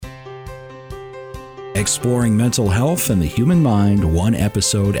exploring mental health and the human mind one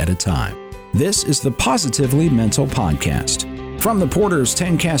episode at a time. This is the Positively Mental Podcast. From the Porter's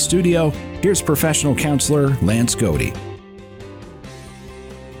 10Cast studio, here's professional counselor Lance Godey.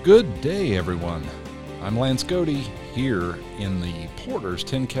 Good day, everyone. I'm Lance Godey here in the Porter's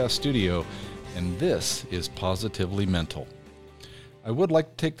 10Cast studio, and this is Positively Mental. I would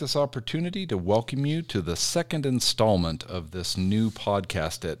like to take this opportunity to welcome you to the second installment of this new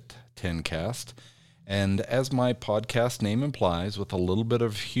podcast at 10Cast. And as my podcast name implies, with a little bit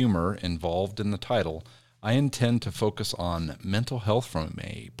of humor involved in the title, I intend to focus on mental health from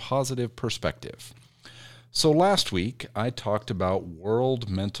a positive perspective. So last week, I talked about World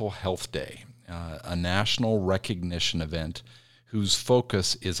Mental Health Day, a national recognition event whose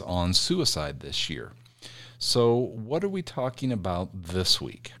focus is on suicide this year. So what are we talking about this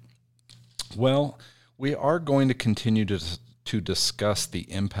week? Well, we are going to continue to discuss the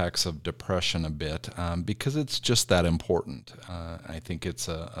impacts of depression a bit because it's just that important. I think it's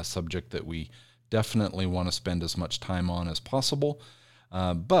a subject that we definitely want to spend as much time on as possible.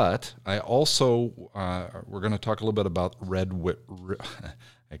 But I also, we're going to talk a little bit about Red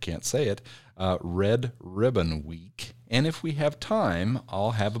Ribbon Week. And if we have time,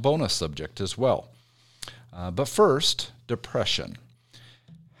 I'll have a bonus subject as well. But first, depression.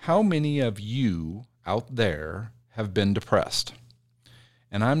 How many of you out there have been depressed?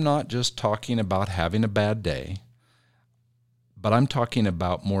 And I'm not just talking about having a bad day, but I'm talking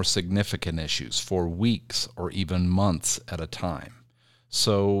about more significant issues for weeks or even months at a time.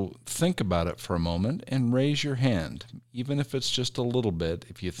 So think about it for a moment and raise your hand, even if it's just a little bit,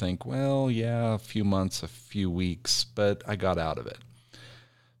 if you think, well, yeah, a few months, a few weeks, but I got out of it.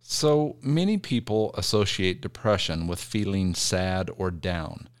 So many people associate depression with feeling sad or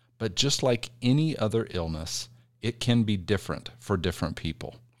down, but just like any other illness, it can be different for different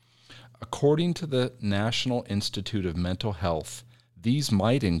people. According to the National Institute of Mental Health, these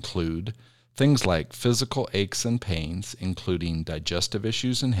might include things like physical aches and pains, including digestive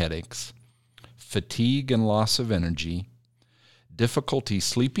issues and headaches, fatigue and loss of energy, difficulty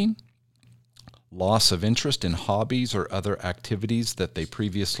sleeping, loss of interest in hobbies or other activities that they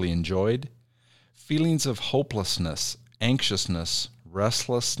previously enjoyed, feelings of hopelessness, anxiousness,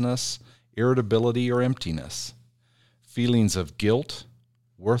 restlessness, irritability or emptiness, feelings of guilt,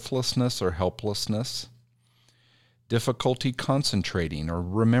 worthlessness or helplessness, difficulty concentrating or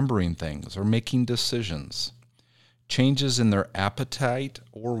remembering things or making decisions, changes in their appetite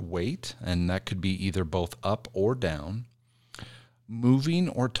or weight, and that could be either both up or down, moving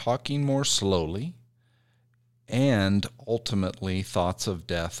or talking more slowly, and ultimately thoughts of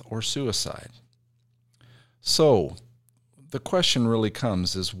death or suicide. So the question really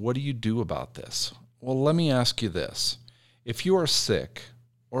comes is, what do you do about this? Well, let me ask you this. If you are sick,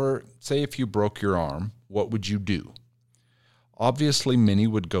 or say if you broke your arm, what would you do? Obviously, many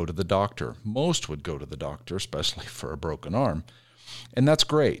would go to the doctor. Most would go to the doctor, especially for a broken arm. And that's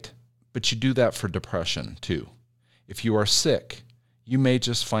great, but you do that for depression too. If you are sick, you may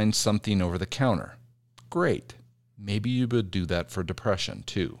just find something over the counter. Great. Maybe you would do that for depression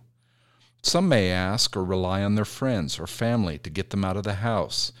too. Some may ask or rely on their friends or family to get them out of the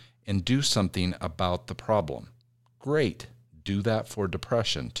house and do something about the problem. Great. Do that for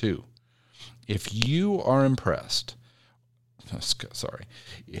depression too. If you are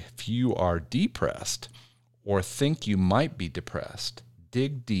if you are depressed or think you might be depressed,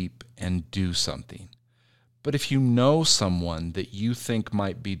 dig deep and do something. But if you know someone that you think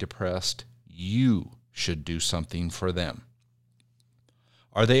might be depressed, you should do something for them.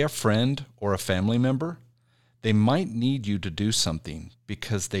 Are they a friend or a family member? They might need you to do something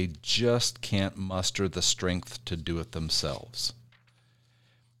because they just can't muster the strength to do it themselves.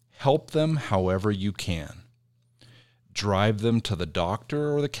 Help them however you can. Drive them to the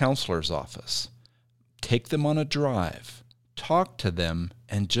doctor or the counselor's office. Take them on a drive. Talk to them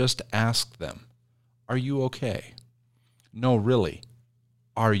and just ask them, are you okay? No, really,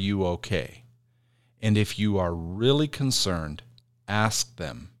 are you okay? And if you are really concerned, ask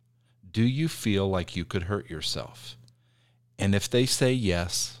them, do you feel like you could hurt yourself? And if they say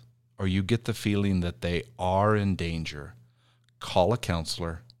yes, or you get the feeling that they are in danger, call a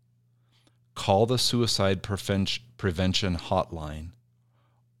counselor, call the suicide prevention hotline,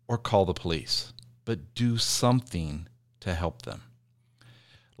 or call the police. But do something to help them.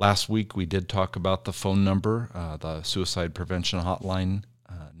 Last week, we did talk about the phone number, the suicide prevention hotline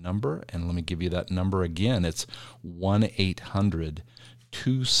number, and let me give you that number again. It's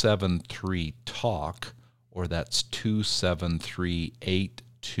 1-800-273-TALK, or that's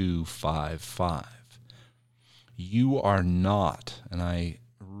 273-8255. You are not, and I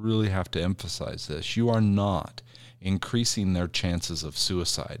really have to emphasize this. You are not increasing their chances of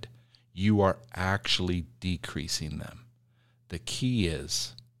suicide. You are actually decreasing them. The key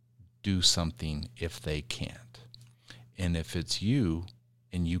is do something if they can't. And if it's you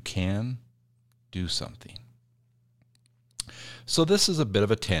and you can, do something. So this is a bit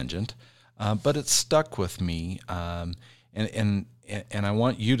of a tangent, but it stuck with me, and I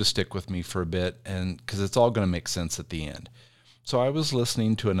want you to stick with me for a bit, and because it's all going to make sense at the end. So I was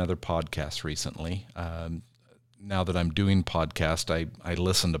listening to another podcast recently. Now that I'm doing podcast, I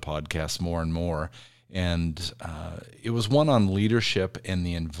listen to podcasts more and more, and it was one on leadership and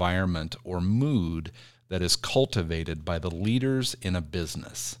the environment or mood that is cultivated by the leaders in a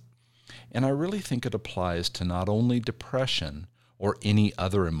business. And I really think it applies to not only depression or any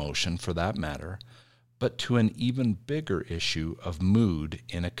other emotion for that matter, but to an even bigger issue of mood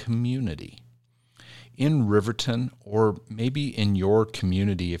in a community. In Riverton, or maybe in your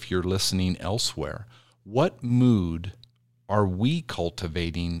community if you're listening elsewhere, what mood are we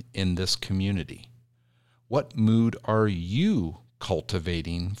cultivating in this community? What mood are you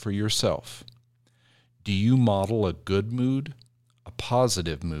cultivating for yourself? Do you model a good mood, a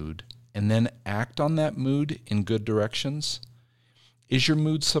positive mood, and then act on that mood in good directions? Is your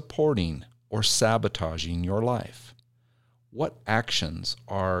mood supporting or sabotaging your life? What actions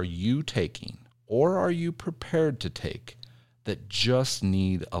are you taking or are you prepared to take that just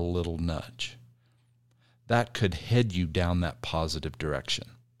need a little nudge? That could head you down that positive direction.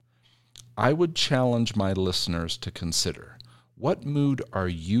 I would challenge my listeners to consider, what mood are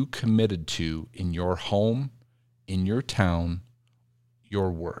you committed to in your home, in your town,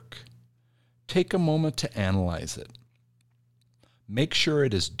 your work? Take a moment to analyze it. Make sure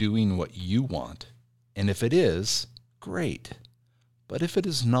it is doing what you want, and if it is, great. But if it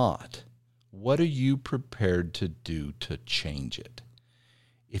is not, what are you prepared to do to change it?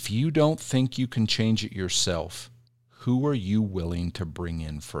 If you don't think you can change it yourself, who are you willing to bring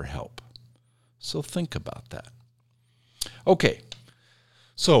in for help? So think about that. Okay,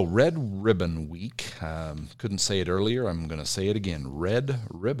 so Red Ribbon Week. Couldn't say it earlier. I'm going to say it again. Red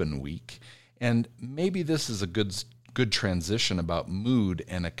Ribbon Week. And maybe this is a good transition about mood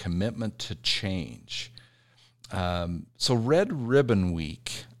and a commitment to change. So Red Ribbon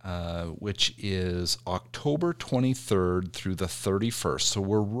Week, which is October 23rd through the 31st, so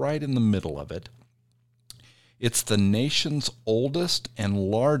we're right in the middle of it. It's the nation's oldest and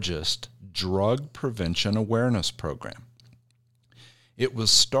largest drug prevention awareness program. It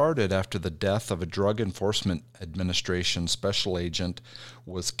was started after the death of a Drug Enforcement Administration special agent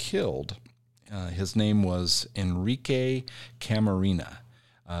was killed. His name was Enrique Camarena,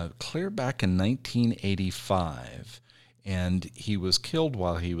 clear back in 1985, and he was killed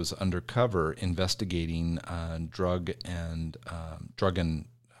while he was undercover investigating drug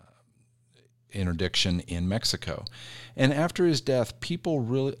interdiction in Mexico. And after his death, people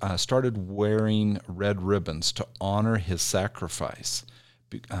really started wearing red ribbons to honor his sacrifice.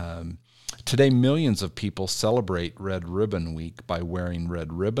 Today, millions of people celebrate Red Ribbon Week by wearing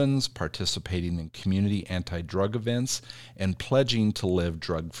red ribbons, participating in community anti-drug events, and pledging to live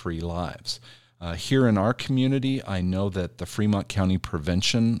drug-free lives. Here in our community, I know that the Fremont County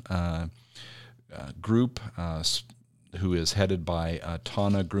Prevention group, who is headed by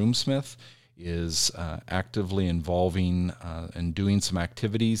Tana Groomsmith, is actively involving and doing some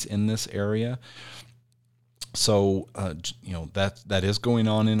activities in this area. So, that is going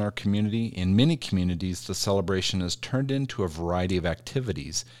on in our community. In many communities, the celebration has turned into a variety of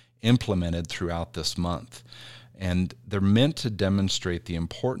activities implemented throughout this month. And they're meant to demonstrate the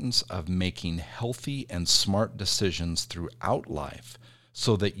importance of making healthy and smart decisions throughout life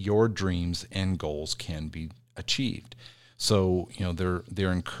so that your dreams and goals can be achieved. So,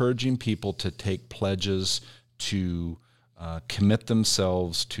 they're encouraging people to take pledges to commit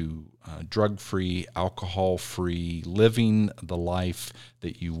themselves to drug-free, alcohol-free, living the life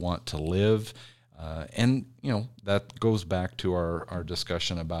that you want to live. And that goes back to our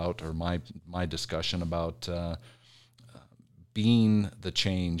discussion about, or my discussion about being the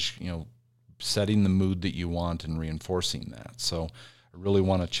change, setting the mood that you want and reinforcing that. So I really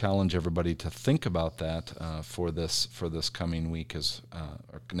want to challenge everybody to think about that for this coming week,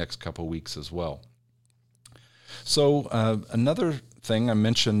 or next couple weeks as well. So another thing I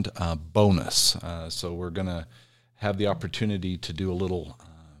mentioned, bonus. So we're going to have the opportunity to do a little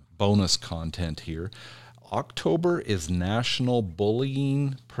bonus content here. October is National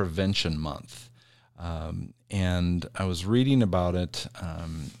Bullying Prevention Month. And I was reading about it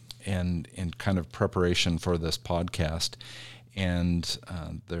and in kind of preparation for this podcast. And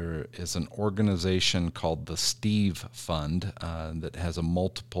there is an organization called the Steve Fund that has a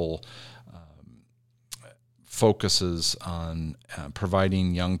multiple focuses on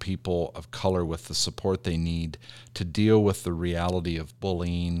providing young people of color with the support they need to deal with the reality of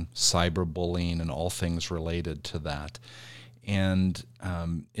bullying, cyberbullying, and all things related to that. And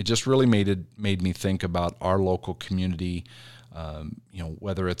it just really made me think about our local community,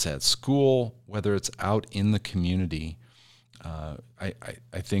 whether it's at school, whether it's out in the community. I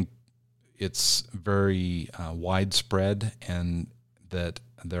think it's very widespread, and that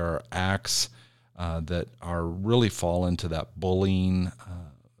there are acts that are really fall into that bullying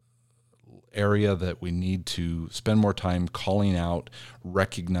area that we need to spend more time calling out,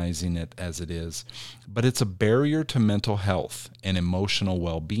 recognizing it as it is. But it's a barrier to mental health and emotional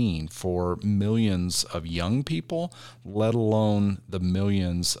well-being for millions of young people, let alone the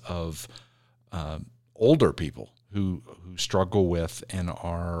millions of older people who struggle with and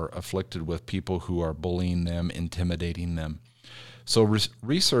are afflicted with people who are bullying them, intimidating them. So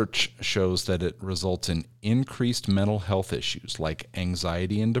research shows that it results in increased mental health issues like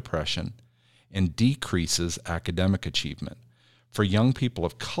anxiety and depression, and decreases academic achievement. For young people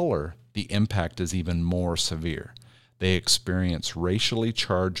of color, the impact is even more severe. They experience racially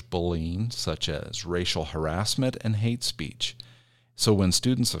charged bullying, such as racial harassment and hate speech. So when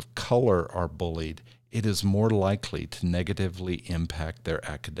students of color are bullied, it is more likely to negatively impact their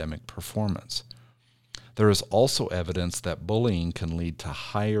academic performance. There is also evidence that bullying can lead to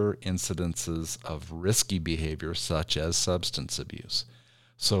higher incidences of risky behavior, such as substance abuse.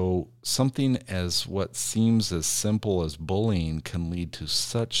 So something as what seems as simple as bullying can lead to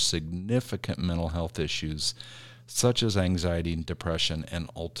such significant mental health issues, such as anxiety and depression, and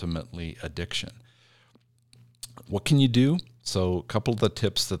ultimately addiction. What can you do? So a couple of the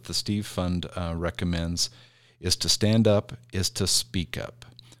tips that the Steve Fund recommends is to stand up, is to speak up.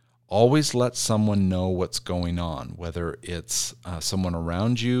 Always let someone know what's going on, whether it's someone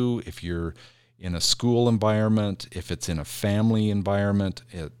around you, if you're in a school environment, if it's in a family environment,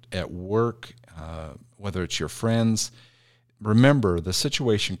 at work, whether it's your friends. Remember, the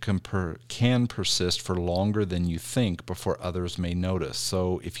situation can persist for longer than you think before others may notice.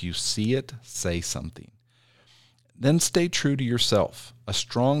 So if you see it, say something. Then stay true to yourself. A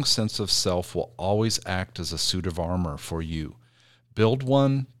strong sense of self will always act as a suit of armor for you. Build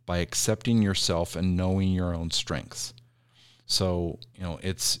one by accepting yourself and knowing your own strengths. So,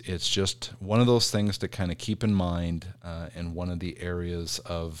 it's just one of those things to kind of keep in mind in one of the areas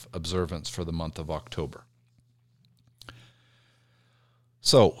of observance for the month of October.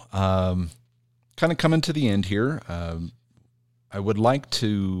 So, kind of coming to the end here, I would like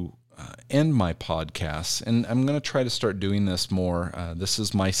to end my podcast, and I'm going to try to start doing this more. This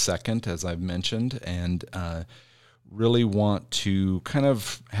is my second, as I've mentioned, and really want to kind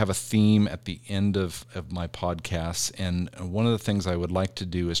of have a theme at the end of my podcasts. And one of the things I would like to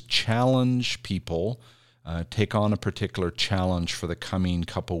do is challenge people, take on a particular challenge for the coming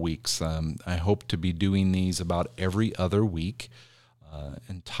couple weeks. I hope to be doing these about every other week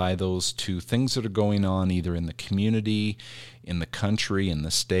and tie those to things that are going on either in the community, in the country, in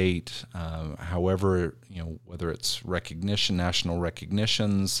the state, however, whether it's recognition, national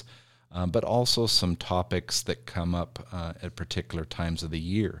recognitions, but also some topics that come up at particular times of the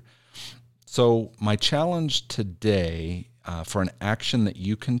year. So my challenge today for an action that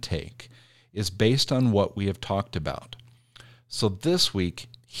you can take is based on what we have talked about. So this week,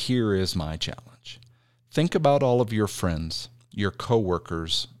 here is my challenge. Think about all of your friends, your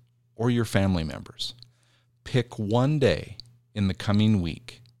coworkers, or your family members. Pick one day in the coming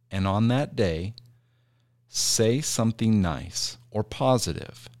week, and on that day, say something nice or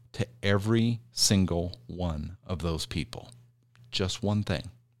positive to every single one of those people. Just one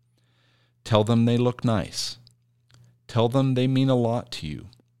thing. Tell them they look nice. Tell them they mean a lot to you.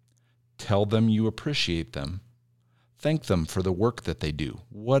 Tell them you appreciate them. Thank them for the work that they do,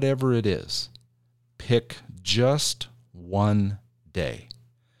 whatever it is. Pick just one day.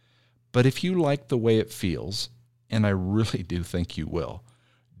 But if you like the way it feels, and I really do think you will,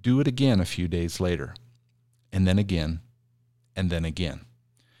 do it again a few days later, and then again, and then again.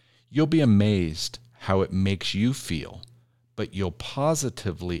 You'll be amazed how it makes you feel, but you'll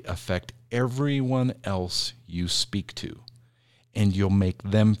positively affect everyone else you speak to, and you'll make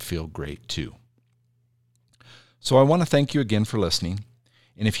them feel great too. So I want to thank you again for listening,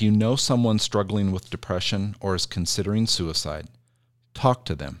 and if you know someone struggling with depression or is considering suicide, talk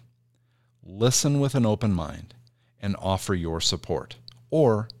to them. Listen with an open mind and offer your support,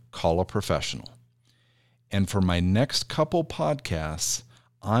 or call a professional. And for my next couple podcasts,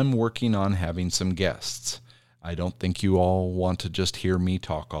 I'm working on having some guests. I don't think you all want to just hear me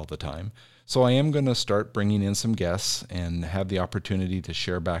talk all the time. So I am going to start bringing in some guests and have the opportunity to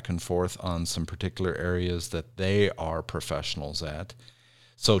share back and forth on some particular areas that they are professionals at.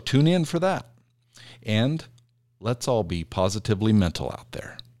 So tune in for that. And let's all be positively mental out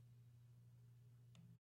there.